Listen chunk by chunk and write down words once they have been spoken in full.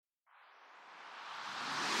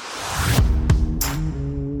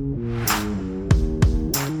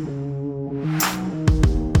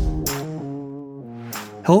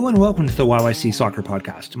Hello and welcome to the YYC Soccer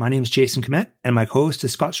Podcast. My name is Jason Komet and my co-host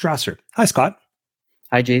is Scott Strasser. Hi, Scott.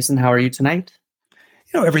 Hi, Jason. How are you tonight?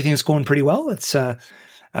 Everything's going pretty well. It's a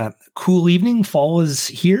cool evening. Fall is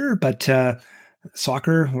here, but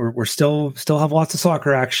soccer, we're still have lots of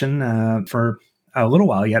soccer action for a little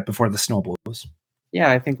while yet before the snow blows.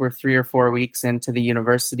 Yeah, I think we're 3 or 4 weeks into the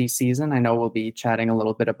university season. I know we'll be chatting a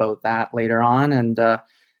little bit about that later on, and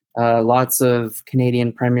lots of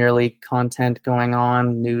Canadian Premier League content going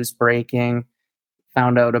on, news breaking.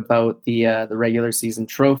 Found out about the regular season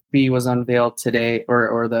trophy was unveiled today,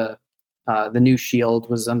 or the new shield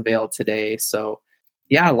was unveiled today. So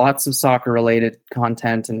yeah, lots of soccer related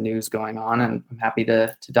content and news going on, and I'm happy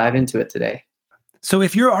to dive into it today. So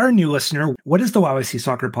if you're our new listener, what is the YYC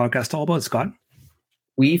Soccer Podcast all about, Scott?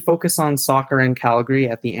 We focus on soccer in Calgary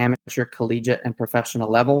at the amateur, collegiate, and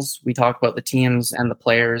professional levels. We talk about the teams and the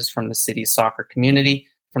players from the city's soccer community,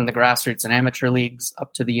 from the grassroots and amateur leagues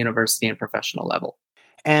up to the university and professional level.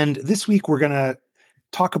 And this week we're going to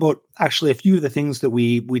talk about actually a few of the things that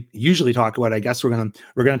we usually talk about. I guess we're going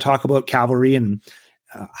to talk about Cavalry and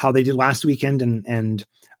how they did last weekend and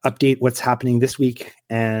update what's happening this week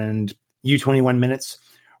and U21 minutes.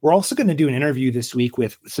 We're also going to do an interview this week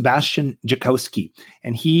with Sebastian Dzikowski,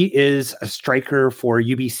 and he is a striker for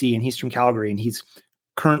UBC, and he's from Calgary, and he's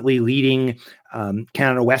currently leading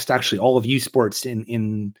Canada West, actually all of U Sports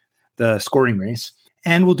in the scoring race.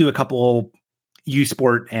 And we'll do a couple U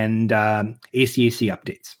Sport and ACAC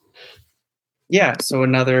updates. Yeah, so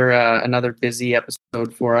another busy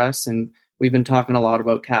episode for us, and we've been talking a lot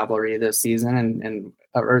about Cavalry this season and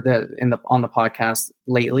on the podcast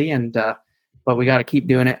lately, and but we got to keep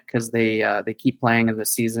doing it because they keep playing, and the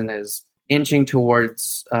season is inching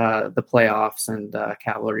towards the playoffs. And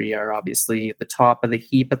Cavalry are obviously at the top of the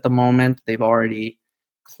heap at the moment. They've already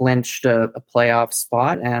clinched a playoff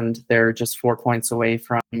spot, and they're just 4 points away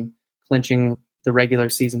from clinching the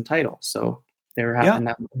regular season title. So they're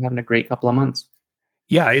having a great couple of months.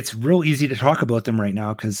 Yeah, it's real easy to talk about them right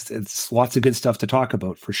now because it's lots of good stuff to talk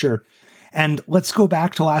about for sure. And let's go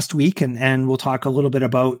back to last week and we'll talk a little bit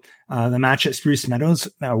about the match at Spruce Meadows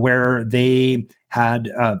where they had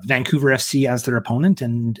Vancouver FC as their opponent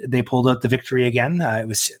and they pulled out the victory again. It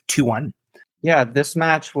was 2-1. Yeah, this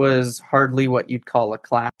match was hardly what you'd call a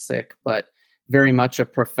classic, but very much a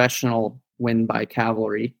professional win by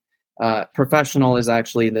Cavalry. Professional is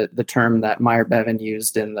actually the term that Meyer Bevan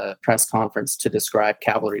used in the press conference to describe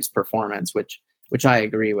Cavalry's performance, which I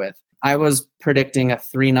agree with. I was predicting a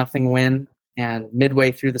 3-0 win, and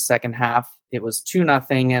midway through the second half, it was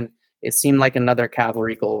 2-0, and it seemed like another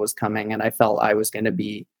Cavalry goal was coming, and I felt I was going to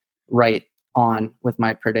be right on with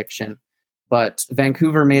my prediction. But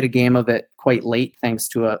Vancouver made a game of it quite late, thanks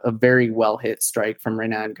to a very well-hit strike from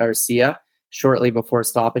Renan Garcia shortly before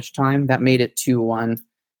stoppage time. That made it 2-1,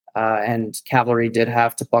 and Cavalry did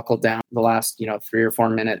have to buckle down the last 3 or 4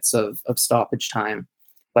 minutes of stoppage time.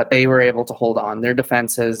 But they were able to hold on. Their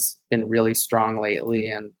defense has been really strong lately,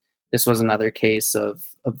 and this was another case of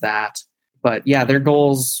that. But yeah, their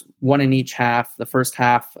goals, one in each half. The first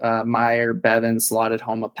half, Meyer Bevan slotted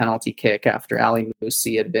home a penalty kick after Ali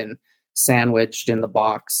Musi had been sandwiched in the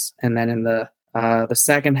box. And then in the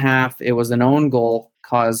second half, it was an own goal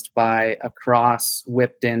caused by a cross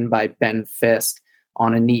whipped in by Ben Fisk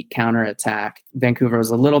on a neat counterattack. Vancouver was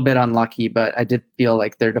a little bit unlucky, but I did feel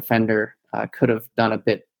like their defender could have done a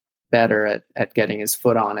bit better at getting his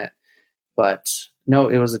foot on it. But no,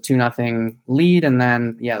 it was a 2-0 lead. And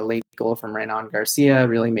then, late goal from Renan Garcia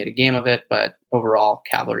really made a game of it. But overall,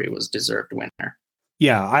 Cavalry was deserved winner.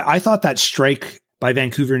 Yeah, I thought that strike by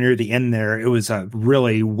Vancouver near the end there, it was a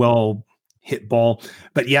really well hit ball.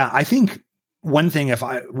 But yeah, I think one thing,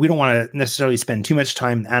 we don't want to necessarily spend too much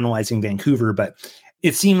time analyzing Vancouver, but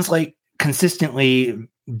it seems like consistently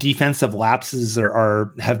defensive lapses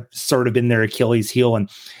have sort of been their Achilles heel,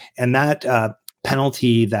 and that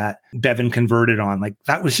penalty that Bevan converted on, like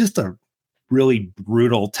that was just a really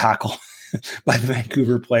brutal tackle by the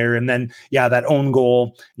Vancouver player, and then that own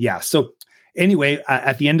goal. So anyway,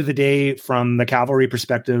 at the end of the day, from the Cavalry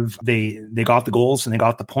perspective, they got the goals and they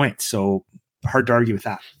got the points, so hard to argue with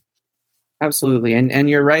that. Absolutely. And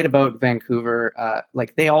you're right about Vancouver.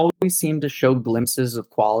 Like they always seem to show glimpses of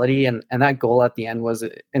quality, and that goal at the end was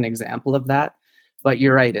an example of that. But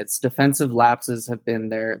you're right. It's defensive lapses have been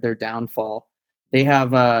their downfall. They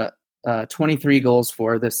have 23 goals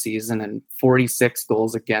for this season and 46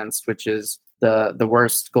 goals against, which is the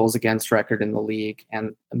worst goals against record in the league,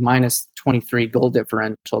 and minus 23 goal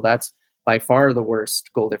differential. That's by far the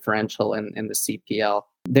worst goal differential in the CPL.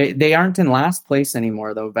 They aren't in last place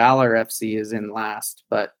anymore, though. Valor FC is in last,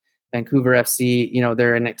 but Vancouver FC,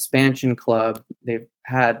 they're an expansion club. They've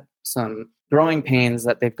had some growing pains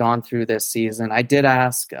that they've gone through this season. I did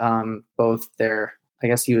ask both I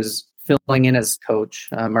guess he was filling in as coach,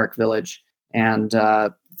 Mark Village, and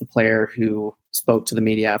the player who spoke to the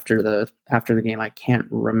media after the game. I can't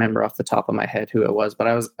remember off the top of my head who it was, but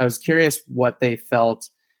I was curious what they felt,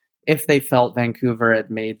 if they felt Vancouver had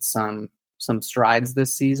made some strides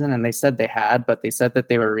this season, and they said they had, but they said that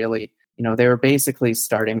they were really, they were basically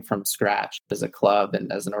starting from scratch as a club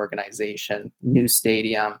and as an organization. New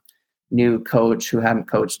stadium, new coach who hadn't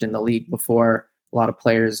coached in the league before, a lot of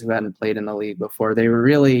players who hadn't played in the league before. They were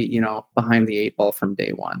really, behind the eight ball from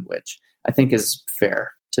day one, which I think is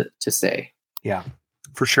fair to say. Yeah,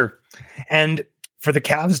 for sure. And for the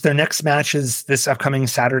Cavs, their next match is this upcoming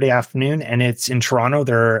Saturday afternoon, and it's in Toronto.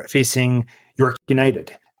 They're facing York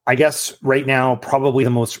United. I guess right now, probably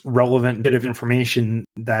the most relevant bit of information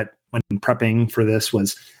that when prepping for this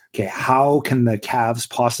was, okay, how can the Cavs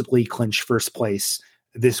possibly clinch first place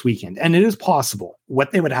this weekend? And it is possible.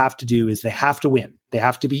 What they would have to do is they have to win. They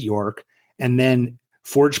have to beat York, and then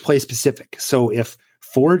Forge plays Pacific. So if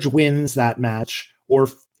Forge wins that match, or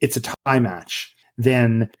if it's a tie match,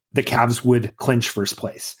 then the Cavs would clinch first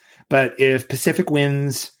place. But if Pacific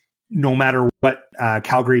wins, no matter what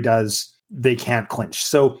Calgary does, they can't clinch.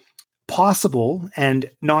 So possible, and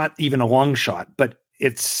not even a long shot, but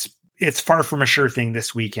it's far from a sure thing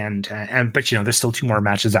this weekend. But there's still 2 more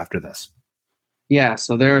matches after this. Yeah,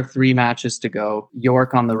 so there are 3 matches to go.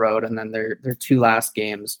 York on the road, and then their 2 last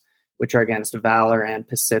games, which are against Valor and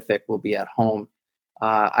Pacific, will be at home.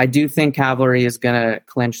 I do think Cavalry is going to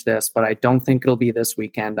clinch this, but I don't think it'll be this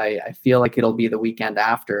weekend. I feel like it'll be the weekend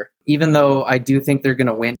after, even though I do think they're going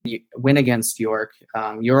to win against York.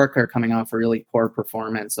 York are coming off a really poor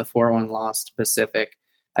performance, a 4-1 loss to Pacific.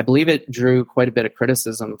 I believe it drew quite a bit of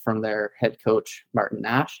criticism from their head coach, Martin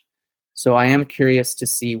Nash. So I am curious to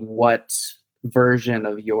see what version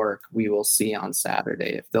of York we will see on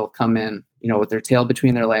Saturday, if they'll come in, with their tail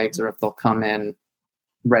between their legs, or if they'll come in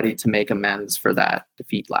ready to make amends for that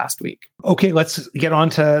defeat last week. Okay, let's get on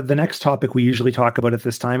to the next topic we usually talk about at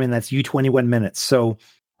this time, and that's U21 minutes. So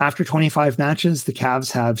after 25 matches, the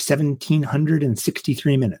Cavs have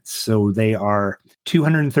 1,763 minutes. So they are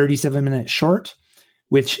 237 minutes short,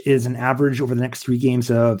 which is an average over the next 3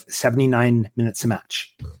 games of 79 minutes a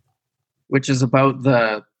match. Which is about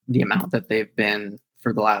the amount that they've been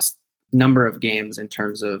for the last number of games in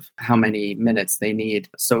terms of how many minutes they need.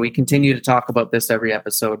 So we continue to talk about this every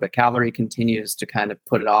episode, but Cavalry continues to kind of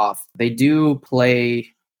put it off. They do play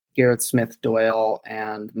Garrett Smith-Doyle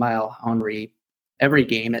and Mile Henry every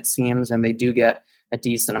game, it seems, and they do get a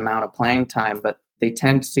decent amount of playing time, but they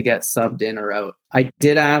tend to get subbed in or out. I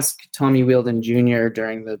did ask Tommy Wheeldon Jr.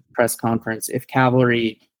 during the press conference if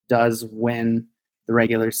Cavalry does win the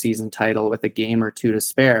regular season title with a game or 2 to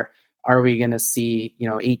spare, are we going to see,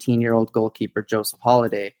 18-year-old goalkeeper Joseph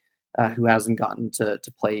Holiday, who hasn't gotten to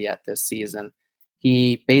play yet this season?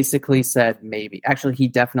 He basically said maybe. Actually,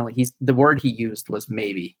 the word he used was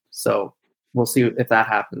maybe. So we'll see if that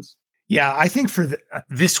happens. Yeah, I think for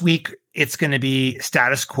this week, it's going to be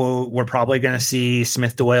status quo. We're probably going to see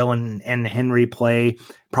Smith Doyle and Henry play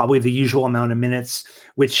probably the usual amount of minutes,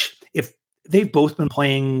 which if they've both been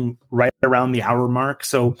playing right around the hour mark.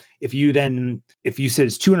 So if you said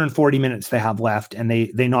it's 240 minutes they have left and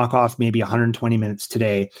they knock off maybe 120 minutes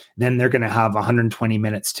today, then they're going to have 120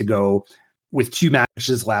 minutes to go with 2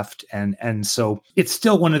 matches left. And so it's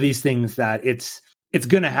still one of these things that it's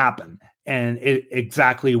going to happen, and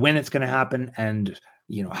exactly when it's going to happen and,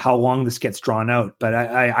 how long this gets drawn out. But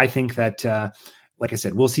I think that, like I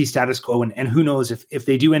said, we'll see status quo, and who knows if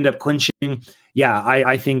they do end up clinching. Yeah,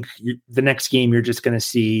 I think the next game you're just going to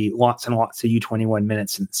see lots and lots of U21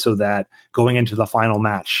 minutes, and so that going into the final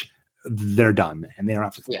match, they're done and they don't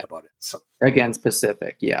have to think about it. So against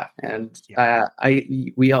Pacific, and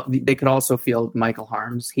they could also field Michael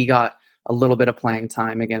Harms. He got a little bit of playing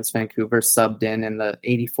time against Vancouver, subbed in the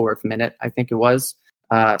 84th minute, I think it was.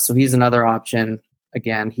 So he's another option.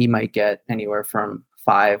 Again, he might get anywhere from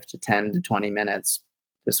 5 to 10 to 20 minutes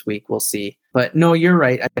this week. We'll see. But no, you're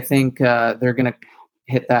right. I think they're going to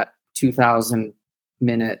hit that 2,000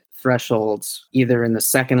 minute thresholds either in the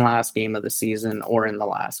second last game of the season or in the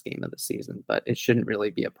last game of the season. But it shouldn't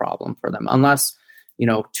really be a problem for them unless,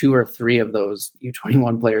 2 or 3 of those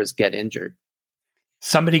U21 players get injured.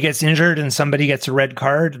 Somebody gets injured and somebody gets a red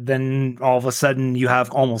card, then all of a sudden you have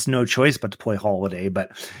almost no choice but to play Holiday.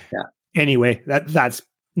 But anyway, that's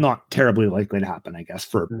not terribly likely to happen, I guess,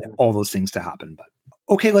 for all those things to happen. But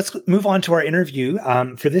okay, let's move on to our interview.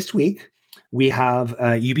 For this week, we have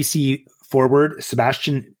UBC forward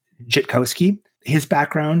Sebastian Dzikowski his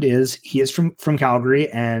background is he is from Calgary,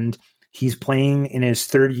 and he's playing in his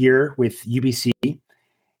third year with UBC.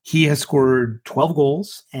 He has scored 12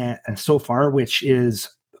 goals and so far, which is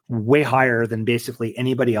way higher than basically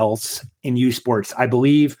anybody else in U Sports. I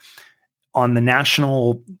believe on the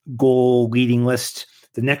national goal leading list,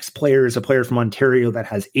 the next player is a player from Ontario that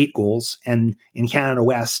has 8 goals. And in Canada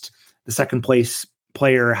West, the second place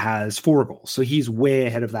player has 4 goals. So he's way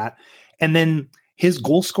ahead of that. And then his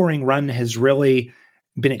goal scoring run has really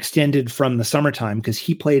been extended from the summertime because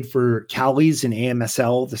he played for Cowleys in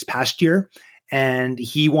AMSL this past year, and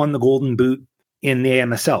he won the Golden Boot in the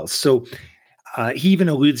AMSL. So he even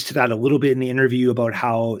alludes to that a little bit in the interview about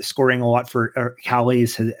how scoring a lot for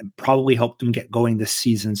Cowleys has probably helped him get going this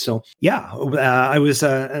season. So yeah, it was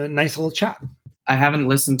a nice little chat. I haven't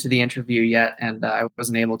listened to the interview yet, and I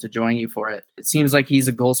wasn't able to join you for it. It seems like he's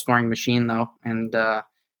a goal-scoring machine, though. And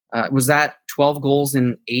was that 12 goals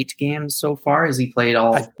in 8 games so far? Has he played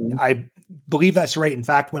all? I believe that's right. In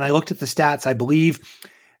fact, when I looked at the stats, I believe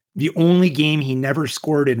the only game he never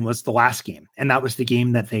scored in was the last game. And that was the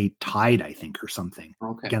game that they tied, I think, or something.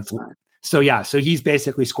 Okay. Against. Right. So yeah, so he's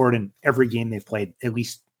basically scored in every game they've played, at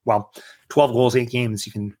least, 12 goals, 8 games.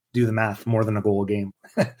 You can do the math, more than a goal a game.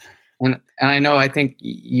 And I think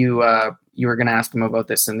you were going to ask him about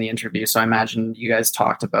this in the interview, so I imagine you guys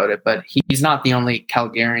talked about it, but he's not the only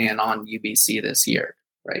Calgarian on UBC this year,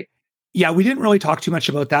 right? Yeah, we didn't really talk too much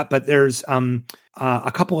about that, but there's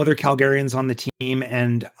a couple other Calgarians on the team,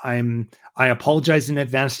 and I apologize in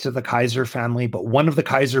advance to the Kaiser family, but one of the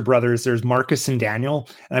Kaiser brothers, there's Marcus and Daniel,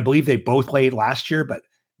 and I believe they both played last year, but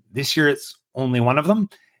this year it's only one of them.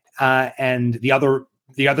 And the other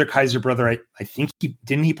Kaiser brother, I think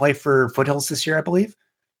he play for Foothills this year, I believe.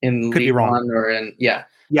 Could be wrong. Or in yeah.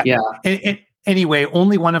 And anyway,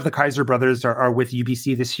 only one of the Kaiser brothers are with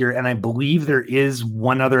UBC this year, and I believe there is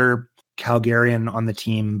one other Calgarian on the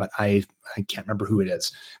team, but I can't remember who it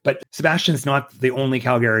is. But Sebastian's not the only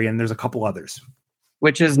Calgarian. There's a couple others.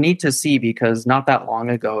 Which is neat to see, because not that long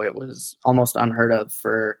ago, it was almost unheard of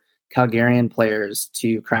for Calgarian players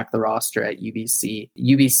to crack the roster at UBC.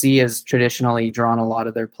 UBC has traditionally drawn a lot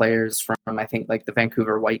of their players from, I think, like the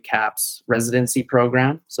Vancouver Whitecaps residency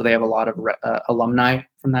program. So they have a lot of alumni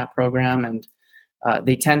from that program, and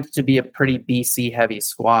they tend to be a pretty BC heavy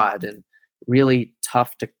squad, and really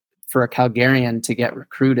tough for a Calgarian to get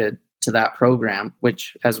recruited to that program,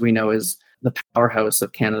 which, as we know, is the powerhouse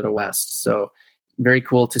of Canada West. So very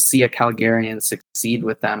cool to see a Calgarian succeed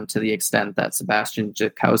with them to the extent that Sebastian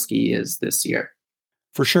Dzikowski is this year.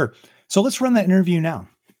 For sure. So let's run that interview now.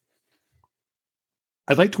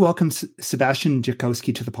 I'd like to welcome Sebastian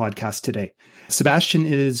Dzikowski to the podcast today. Sebastian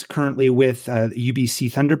is currently with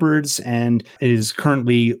UBC Thunderbirds and is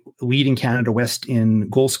currently leading Canada West in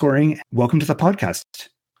goal scoring. Welcome to the podcast.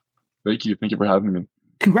 Thank you. Thank you for having me.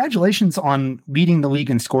 Congratulations on leading the league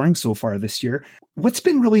in scoring so far this year. What's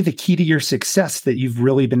been really the key to your success that you've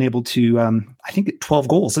really been able to, I think 12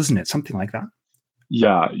 goals, isn't it? Something like that.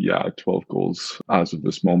 Yeah, 12 goals as of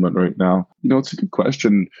this moment right now. It's a good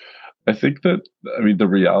question. I think that, the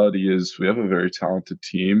reality is we have a very talented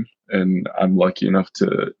team, and I'm lucky enough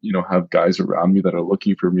to, have guys around me that are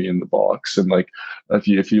looking for me in the box. And like,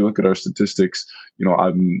 if you look at our statistics,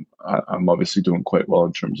 I'm obviously doing quite well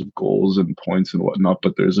in terms of goals and points and whatnot,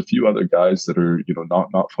 but there's a few other guys that are,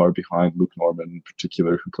 not far behind. Luke Norman in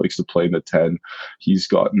particular, who likes to play in the 10. He's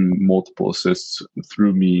gotten multiple assists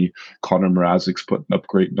through me. Connor Mrazek's putting up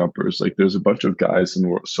great numbers. Like, there's a bunch of guys,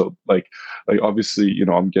 and so like obviously,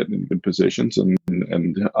 I'm getting in good positions, and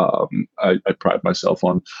I pride myself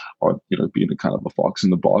on being a kind of a fox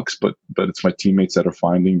in the box, but it's my teammates that are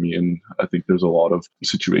finding me, and I think there's a lot of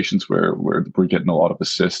situations where we're getting a lot of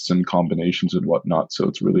assists and combinations and whatnot. So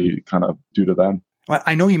it's really kind of due to them. Well,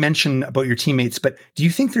 I know you mentioned about your teammates, but do you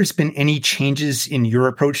think there's been any changes in your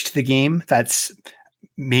approach to the game that's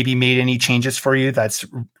maybe made any changes for you that's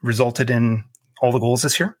resulted in all the goals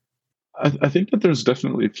this year? I think that there's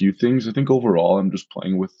definitely a few things. I think overall, I'm just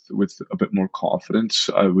playing with a bit more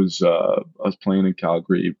confidence. I was playing in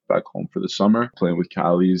Calgary back home for the summer, playing with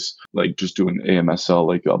Callies, like just doing AMSL,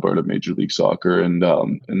 like Alberta Major League Soccer, and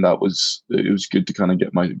it was good to kind of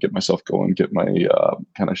get myself going, get my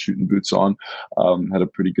kind of shooting boots on. Had a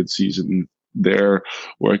pretty good season there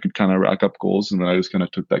where I could kind of rack up goals, and then I just kind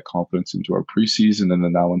of took that confidence into our preseason and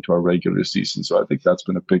then now into our regular season. So I think that's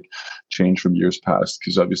been a big change from years past,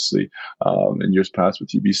 because obviously in years past with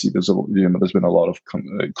UBC there's been a lot of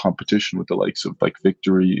competition with the likes of like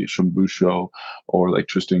Victory, Shumbusho, or like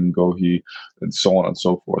Tristan Gohi, and so on and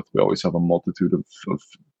so forth. We always have a multitude of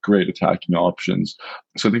great attacking options.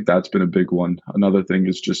 So I think that's been a big one. Another thing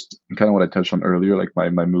is just kind of what I touched on earlier, like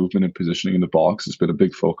my movement and positioning in the box has been a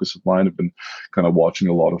big focus of mine. I've been kind of watching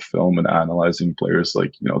a lot of film and analyzing players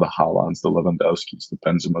like, the Haalands, the Lewandowskis, the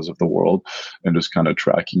Benzemas of the world, and just kind of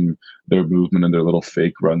tracking their movement and their little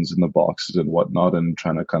fake runs in the boxes and whatnot, and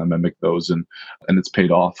trying to kind of mimic those, and it's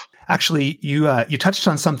paid off. Actually, you touched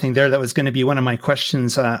on something there that was going to be one of my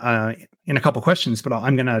questions in a couple questions, but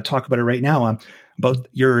I'm going to talk about it right now, about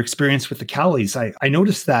your experience with the Cowleys. I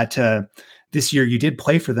noticed that this year you did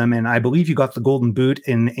play for them, and I believe you got the Golden Boot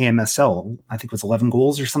in AMSL. I think it was 11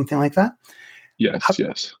 goals or something like that.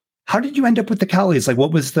 Yes. How did you end up with the Cowleys? Like,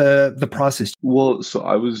 what was the process? Well, so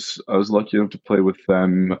I was lucky enough to play with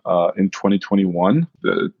them in 2021.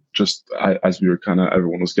 As we were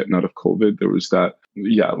everyone was getting out of COVID, there was that,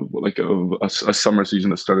 like a summer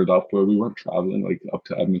season that started off where we weren't traveling like up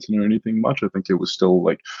to Edmonton or anything much. I think it was still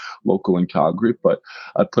like local in Calgary, but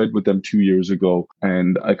I played with them 2 years ago,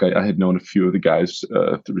 and like I had known a few of the guys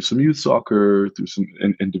through some youth soccer, through some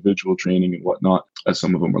individual training and whatnot, as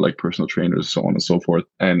some of them were like personal trainers, so on and so forth.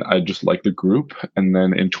 And I just liked the group. And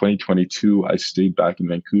then in 2022, I stayed back in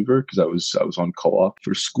Vancouver because I was on co-op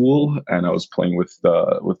for school, and I was playing with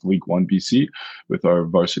League One BC with our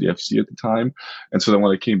Varsity FC at the time. And so then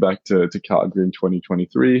when I came back to Calgary in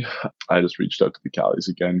 2023, I just reached out to the Cowleys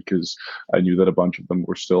again because I knew that a bunch of them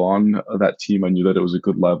were still on that team. I knew that it was a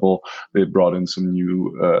good level. They had brought in some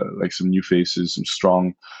new faces, some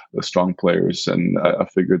strong players, and I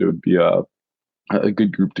figured it would be a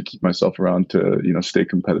good group to keep myself around to stay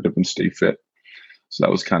competitive and stay fit. So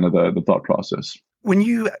that was kind of the thought process. When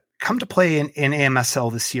you come to play in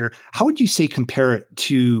AMSL this year, how would you say compare it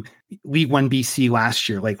to League One BC last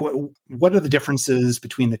year? Like, what are the differences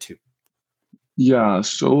between the two? Yeah,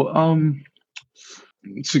 so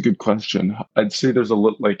it's a good question. I'd say there's a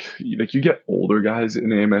little like you get older guys in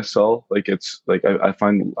AMSL. Like it's like I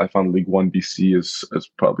find League One BC is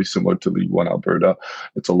probably similar to League One Alberta.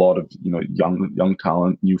 It's a lot of young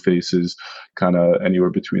talent, new faces, kind of anywhere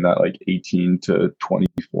between that like 18 to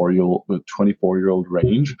 24-year-old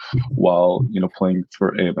range. While playing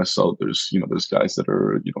for AMSL, there's guys that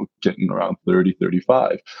are getting around 30,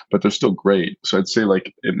 35, but they're still great. So I'd say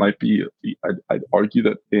like it might be. I'd argue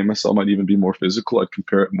that AMSL might even be more physical. I'd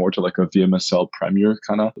compare it more to like a VMSL Premier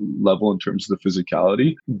kind of level in terms of the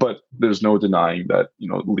physicality. But there's no denying that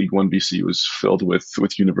League One BC was filled with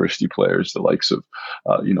university players, the likes of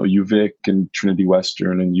UVic and Trinity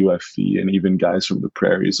Western and UFE, and even guys from the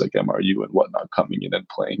prairies like MRU and whatnot coming in and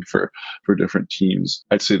playing for different teams.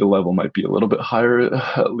 I'd say the level might be a little bit higher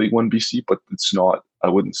at League One BC, but it's not. I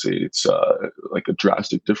wouldn't say it's like a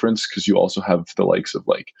drastic difference, because you also have the likes of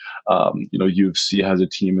like, UFC has a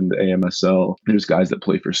team in the AMSL. There's guys that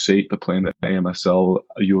play for SAIT that play in the AMSL.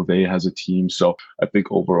 U of A has a team. So I think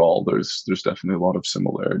overall there's definitely a lot of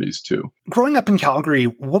similarities too. Growing up in Calgary,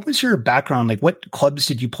 what was your background? Like, what clubs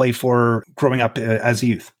did you play for growing up as a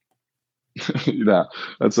youth? Yeah,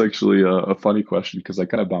 that's actually a funny question, because I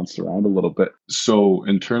kind of bounced around a little bit. So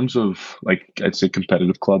in terms of like, I'd say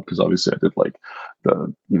competitive club, because obviously I did like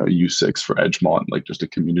the U6 for Edgemont, like just a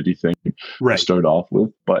community thing to start off with.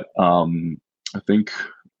 But I think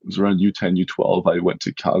it was around U10, U12, I went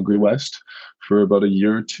to Calgary West for about a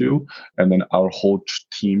year or two, and then our whole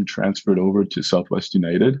team transferred over to Southwest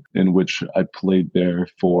United, in which I played there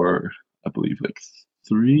for, I believe, like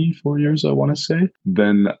 3-4 years, I want to say.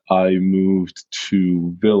 Then I moved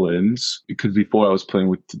to Villains, because before I was playing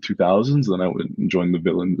with the 2000s, then I went and joined the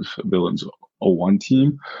Villains 01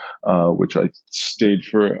 team, which I stayed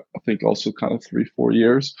for, I think, also kind of 3-4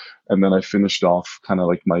 years. And then I finished off kind of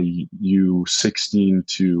like my U16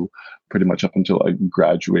 to pretty much up until I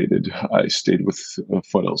graduated. I stayed with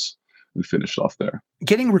Foothills and finished off there.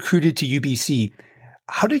 Getting recruited to UBC,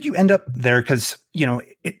 how did you end up there? Because,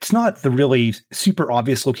 it's not the really super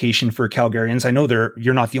obvious location for Calgarians. I know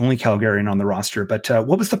you're not the only Calgarian on the roster, but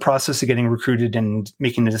what was the process of getting recruited and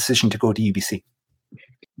making the decision to go to UBC?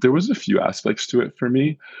 There was a few aspects to it for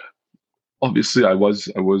me. Obviously, I was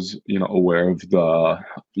aware of the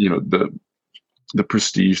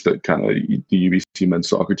prestige that kind of the UBC men's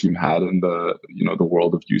soccer team had in the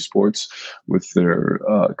world of U Sports, with their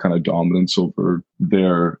kind of dominance over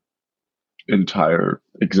their entire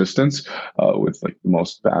existence, with like the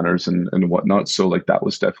most banners and whatnot. So like that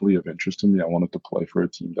was definitely of interest to me. I wanted to play for a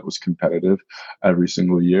team that was competitive every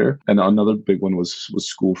single year. And another big one was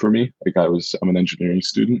school for me. Like I'm an engineering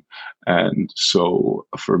student, and so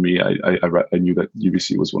for me, I knew that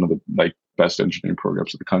UBC was one of the like best engineering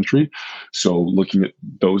programs in the country. So looking at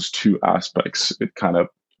those two aspects, it kind of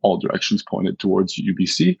all directions pointed towards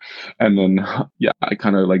UBC. And then, I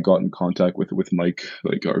kind of like got in contact with Mike,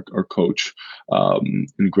 like our coach,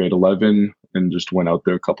 in grade 11, and just went out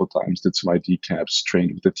there a couple of times, did some ID camps,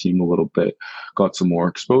 trained with the team a little bit, got some more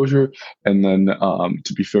exposure. And then,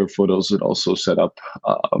 to be fair, Foothills had also set up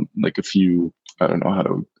like a few, I don't know how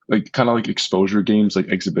to, like kind of like exposure games, like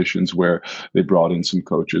exhibitions where they brought in some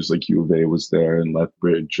coaches, like U of A was there and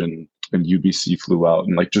Lethbridge and UBC flew out,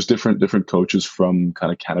 and like just different coaches from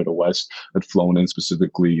kind of Canada West had flown in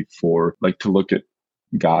specifically for like to look at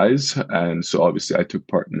guys. And so obviously I took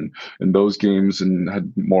part in those games and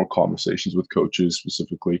had more conversations with coaches,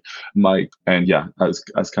 specifically Mike. And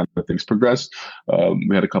as kind of things progressed,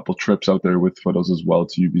 we had a couple trips out there with Foothills as well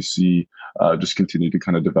to UBC, just continue to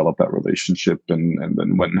kind of develop that relationship. And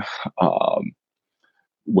then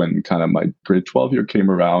when kind of my grade 12 year came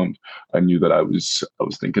around, I knew that I was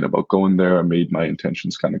thinking about going there. I made my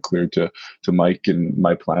intentions kind of clear to Mike and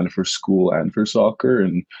my plan for school and for soccer,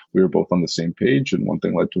 and we were both on the same page, and one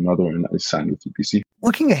thing led to another, and I signed with UBC.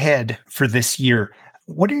 Looking ahead for this year,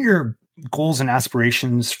 what are your goals and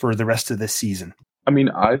aspirations for the rest of this season? I mean,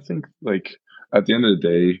 I think like at the end of the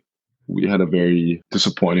day, we had a very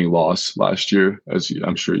disappointing loss last year, as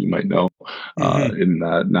I'm sure you might know, in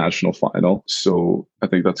that national final. So I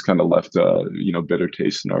think that's kind of left a bitter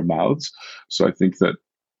taste in our mouths. So I think that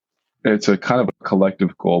it's a kind of a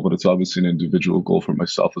collective goal, but it's obviously an individual goal for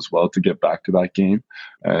myself as well, to get back to that game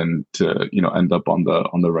and to end up on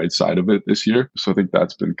the right side of it this year. So I think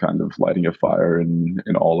that's been kind of lighting a fire in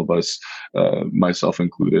all of us, myself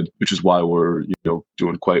included, which is why we're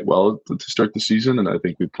doing quite well to start the season, and I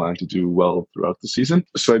think we plan to do well throughout the season.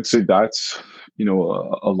 So I'd say that's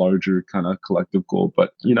a larger kind of collective goal.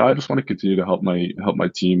 But I just want to continue to help my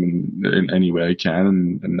team in any way I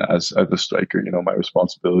can, and as a striker, my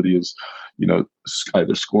responsibility is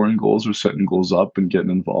either scoring goals or setting goals up and getting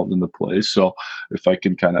involved in the play. So if I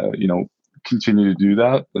can kind of continue to do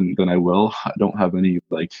that, then I will. I don't have any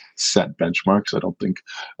like set benchmarks. I don't think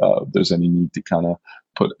there's any need to kind of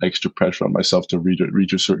put extra pressure on myself to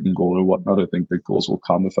reach a certain goal or whatnot. I think the goals will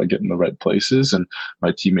come if I get in the right places, and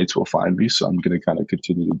my teammates will find me. So I'm going to kind of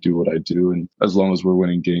continue to do what I do, and as long as we're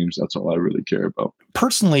winning games, that's all I really care about.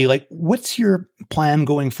 Personally, like, what's your plan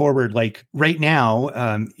going forward? Like right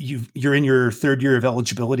now, you're in your third year of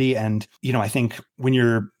eligibility, and I think when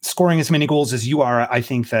you're scoring as many goals as you are, I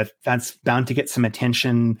think that's bound to get some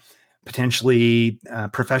attention, potentially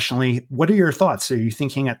professionally. What are your thoughts? Are you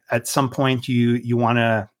thinking at some point you want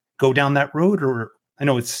to go down that road? Or I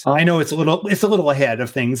know it's a little ahead of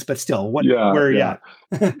things, but still, where are you at?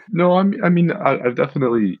 No, I've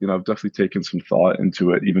definitely taken some thought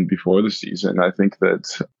into it even before the season. I think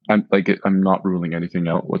that I'm not ruling anything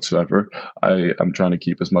out whatsoever. I'm trying to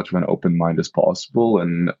keep as much of an open mind as possible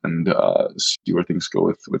and see where things go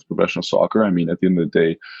with professional soccer. I mean, at the end of the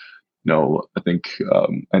day, I think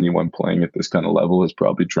anyone playing at this kind of level has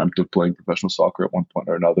probably dreamt of playing professional soccer at one point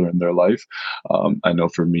or another in their life. I know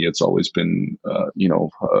for me, it's always been,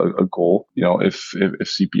 a goal. If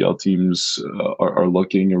CPL teams are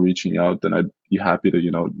looking or reaching out, then I'd be happy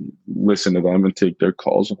to, listen to them and take their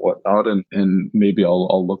calls and whatnot. And maybe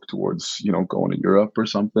I'll look towards, going to Europe or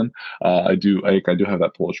something. I do have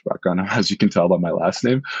that Polish background, as you can tell by my last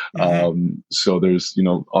name. Mm-hmm. So there's,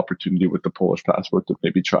 opportunity with the Polish passport to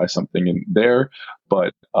maybe try something in there,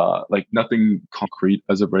 but nothing concrete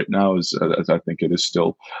as of right now, as I think it is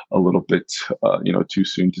still a little bit, too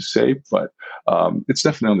soon to say, but it's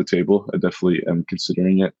definitely on the table. I definitely am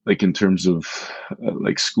considering it. Like in terms of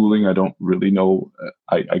schooling, I don't really know.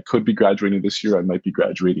 I could be graduating this year. I might be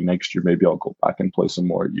graduating next year. Maybe I'll go back and play some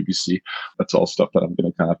more at UBC. That's all stuff that I'm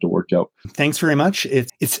going to kind of have to work out. Thanks very much.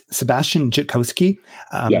 It's Sebastian Dzikowski.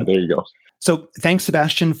 There you go. So thanks,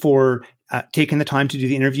 Sebastian, for taking the time to do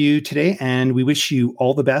the interview today, and we wish you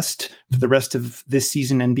all the best for the rest of this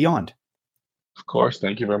season and beyond. Of course.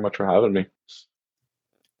 Thank you very much for having me.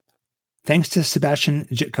 Thanks to Sebastian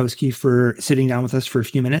Dzikowski for sitting down with us for a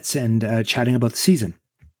few minutes and chatting about the season.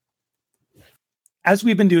 As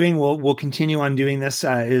we've been doing, we'll continue on doing this.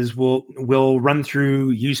 We'll run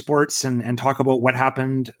through U Sports and talk about what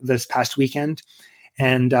happened this past weekend.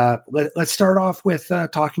 And let's start off with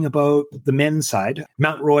talking about the men's side.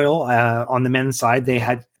 Mount Royal, on the men's side, they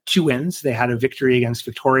had 2 wins. They had a victory against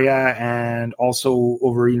Victoria and also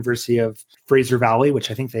over University of Fraser Valley,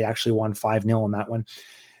 which I think they actually won 5-0 on that one.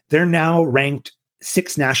 They're now ranked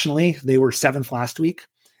 6th nationally. They were 7th last week.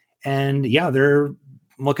 And they're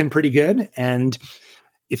looking pretty good. And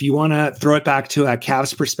if you want to throw it back to a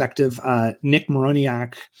Cavs perspective, Nick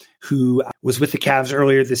Moroniak, who was with the Cavs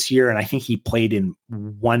earlier this year, and I think he played in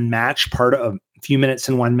one match, part of a few minutes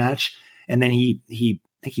in one match, and then he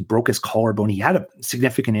think he broke his collarbone. He had a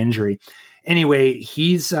significant injury. Anyway,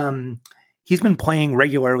 he's been playing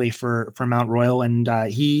regularly for Mount Royal, and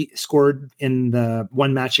he scored in the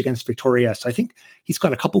one match against Victoria. So I think he's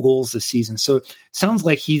got a couple goals this season. So it sounds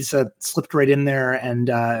like he's slipped right in there and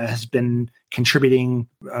has been contributing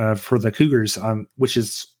for the Cougars, which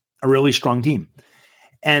is a really strong team.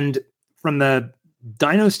 And from the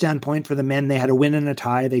Dino standpoint, for the men, they had a win and a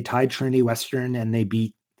tie. They tied Trinity Western and they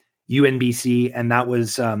beat UNBC, and that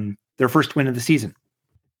was their first win of the season.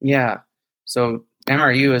 Yeah. So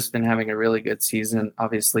MRU has been having a really good season.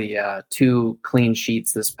 Obviously, 2 clean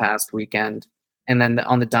sheets this past weekend. And then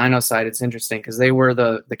on the Dino side, it's interesting because they were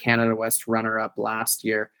the Canada West runner-up last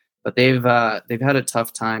year, but they've had a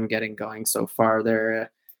tough time getting going so far. They're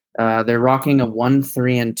rocking a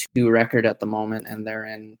 1-3-2 record at the moment, and they're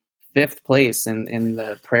in 5th place in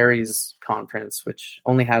the Prairies Conference, which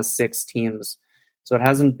only has 6 teams. So it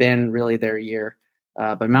hasn't been really their year.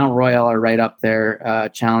 But Mount Royal are right up there,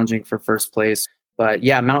 challenging for first place. But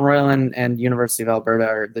yeah, Mount Royal and University of Alberta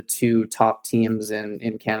are the 2 top teams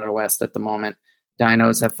in Canada West at the moment.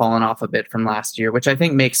 Dinos have fallen off a bit from last year, which I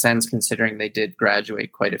think makes sense considering they did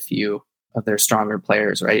graduate quite a few of their stronger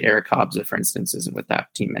players, right? Eric Hobbs, for instance, isn't with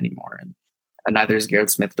that team anymore, and neither is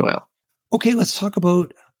Garrett Smith-Doyle. Okay, let's talk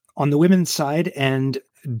about on the women's side. And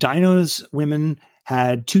Dinos women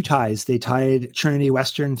had 2 ties. They tied Trinity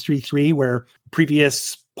Western 3-3, where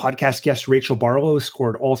previous podcast guest Rachel Barlow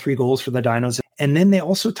scored all 3 goals for the Dinos. And then they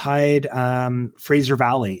also tied Fraser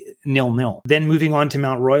Valley 0-0. Then moving on to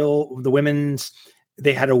Mount Royal, the women's,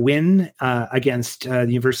 they had a win against the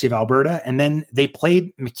University of Alberta. And then they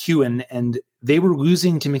played MacEwan, and they were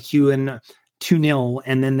losing to MacEwan 2-0.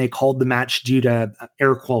 And then they called the match due to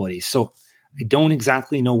air quality. So I don't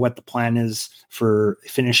exactly know what the plan is for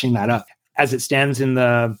finishing that up. As it stands in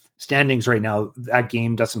the standings right now, that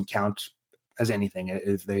game doesn't count as anything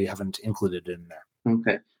if they haven't included it in there.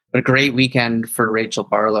 Okay. But a great weekend for Rachel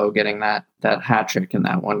Barlow getting that hat trick in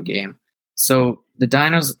that one game. So the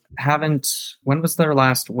Dinos when was their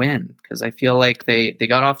last win? Because I feel like they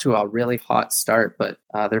got off to a really hot start, but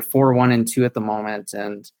they're 4-1-2 at the moment.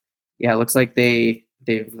 And yeah, it looks like they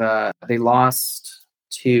lost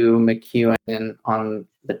to MacEwan on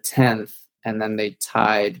the 10th, and then they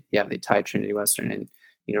tied Trinity Western and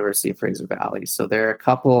University of Fraser Valley. So they're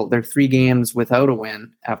 3 games without a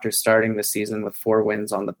win after starting the season with 4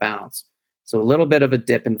 wins on the bounce. So a little bit of a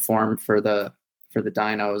dip in form for the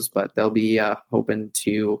Dinos, but they'll be hoping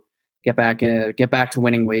to get back to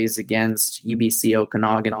winning ways against UBC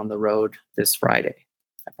Okanagan on the road this Friday,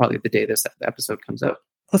 probably the day this episode comes out.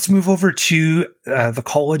 Let's move over to the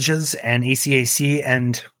colleges and ACAC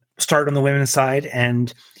and start on the women's side.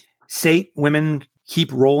 And State women keep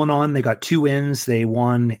rolling on. They got 2 wins. They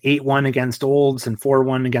won 8-1 against Olds and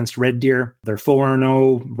 4-1 against Red Deer. They're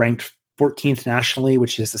 4-0, ranked 14th nationally,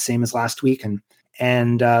 which is the same as last week.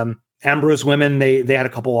 And Ambrose women, they had a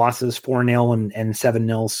couple losses, 4-0 and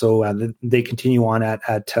 7-0. So they continue on at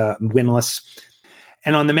winless.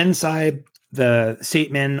 And on the men's side, the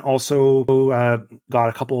State men also got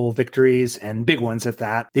a couple victories and big ones at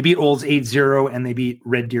that. They beat Olds 8-0 and they beat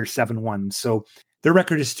Red Deer 7-1. So their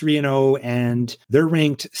record is 3-0 and they're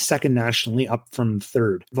ranked 2nd nationally, up from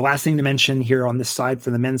 3rd. The last thing to mention here on this side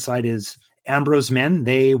for the men's side is Ambrose men.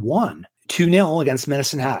 They won 2-0 against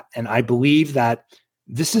Medicine Hat. And I believe that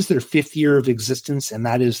this is their 5th year of existence, and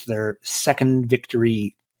that is their 2nd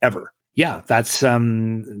victory ever. Yeah, that's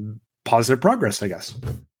positive progress, I guess.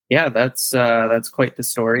 Yeah, that's quite the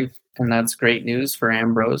story, and that's great news for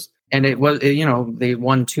Ambrose. And they won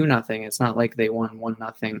 2-0. It's not like they won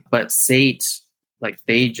 1-0. But Sate,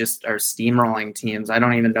 they just are steamrolling teams. I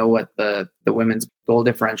don't even know what the women's goal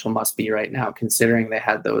differential must be right now, considering they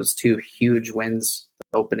had those 2 huge wins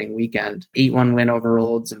the opening weekend. 8-1 win over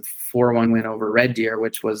Olds and 4-1 win over Red Deer,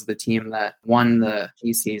 which was the team that won the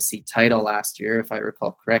GCAC title last year, if I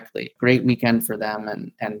recall correctly. Great weekend for them,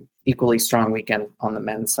 and equally strong weekend on the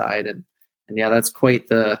men's side. And yeah, that's quite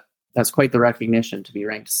the recognition to be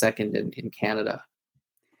ranked 2nd in Canada.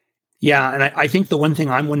 Yeah, and I think the one thing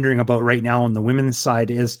I'm wondering about right now on the women's side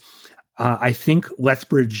is I think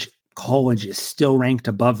Lethbridge College is still ranked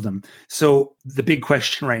above them. So the big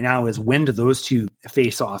question right now is, when do those 2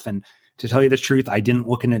 face off? And to tell you the truth, I didn't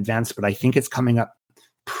look in advance, but I think it's coming up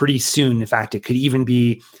pretty soon. In fact, it could even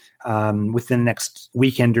be within the next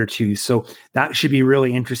weekend or 2. So that should be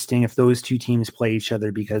really interesting if those 2 teams play each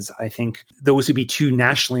other, because I think those would be 2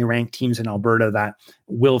 nationally ranked teams in Alberta that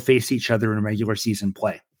will face each other in regular season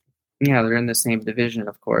play. Yeah, they're in the same division,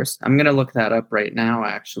 of course. I'm going to look that up right now,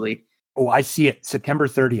 actually. Oh, I see it. September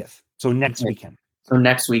 30th. So next weekend. So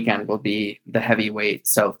next weekend will be the heavyweight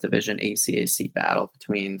South Division ACAC battle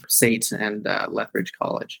between SAIT and Lethbridge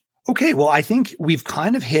College. Okay, well, I think we've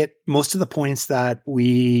kind of hit most of the points that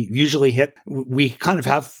we usually hit. We kind of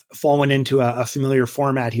have fallen into a familiar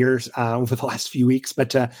format here over the last few weeks,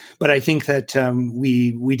 but I think that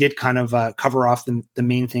we did kind of cover off the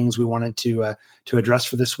main things we wanted to address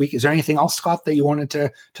for this week. Is there anything else, Scott, that you wanted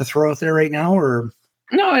to throw out there right now, or?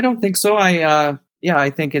 No, I don't think so. I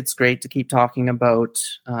think it's great to keep talking about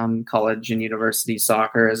college and university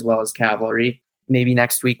soccer as well as Cavalry. Maybe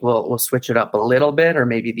next week we'll switch it up a little bit, or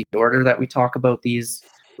maybe the order that we talk about these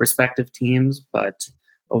respective teams. But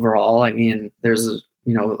overall, I mean, there's a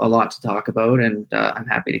lot to talk about, and I'm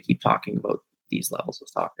happy to keep talking about these levels of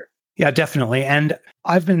soccer. Yeah, definitely. And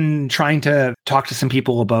I've been trying to talk to some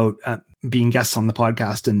people about being guests on the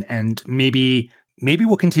podcast, and maybe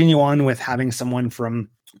we'll continue on with having someone from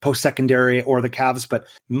post-secondary or the Cavs, but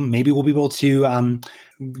maybe we'll be able to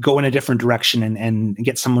go in a different direction and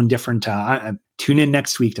get someone different. Tune in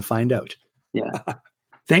next week to find out. Yeah.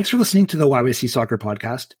 Thanks for listening to the YYC Soccer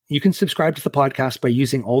Podcast. You can subscribe to the podcast by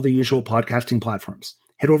using all the usual podcasting platforms.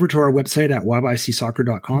 Head over to our website at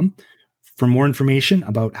yycsoccer.com for more information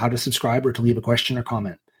about how to subscribe or to leave a question or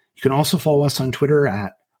comment. You can also follow us on Twitter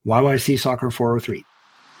at YYC Soccer 403.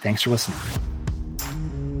 Thanks for listening.